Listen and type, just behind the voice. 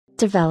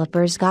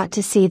developers got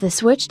to see the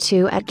Switch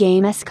 2 at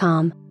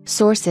Gamescom,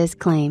 sources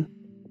claim.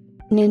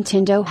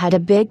 Nintendo had a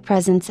big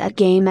presence at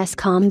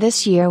Gamescom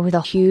this year with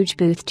a huge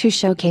booth to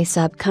showcase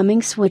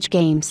upcoming Switch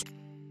games.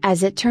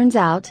 As it turns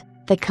out,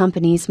 the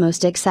company's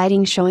most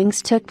exciting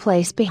showings took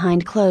place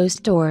behind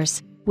closed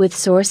doors, with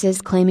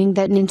sources claiming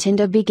that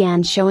Nintendo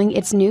began showing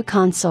its new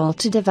console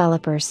to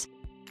developers.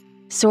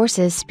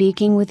 Sources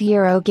speaking with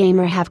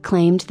Eurogamer have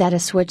claimed that a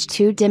Switch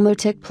 2 demo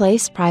took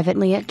place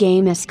privately at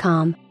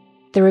Gamescom.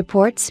 The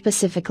report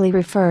specifically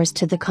refers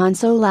to the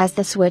console as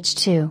the Switch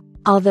 2,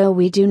 although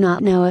we do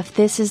not know if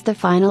this is the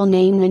final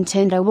name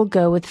Nintendo will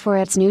go with for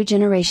its new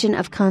generation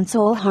of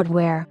console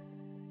hardware.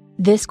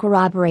 This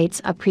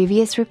corroborates a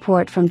previous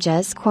report from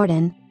Jez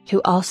Corden,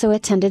 who also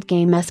attended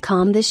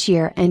Gamescom this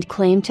year and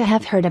claimed to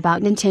have heard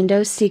about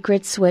Nintendo's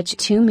secret Switch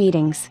 2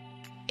 meetings.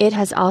 It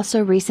has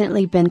also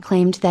recently been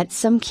claimed that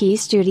some key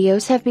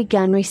studios have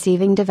begun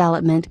receiving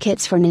development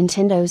kits for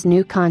Nintendo's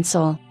new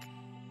console.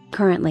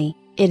 Currently,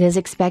 it is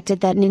expected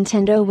that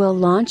Nintendo will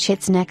launch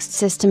its next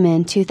system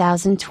in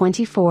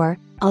 2024,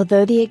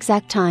 although the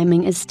exact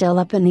timing is still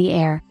up in the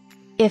air.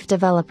 If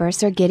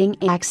developers are getting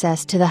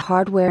access to the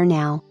hardware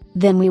now,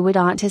 then we would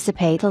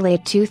anticipate a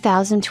late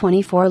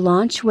 2024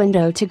 launch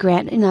window to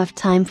grant enough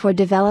time for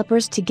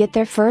developers to get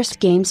their first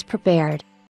games prepared.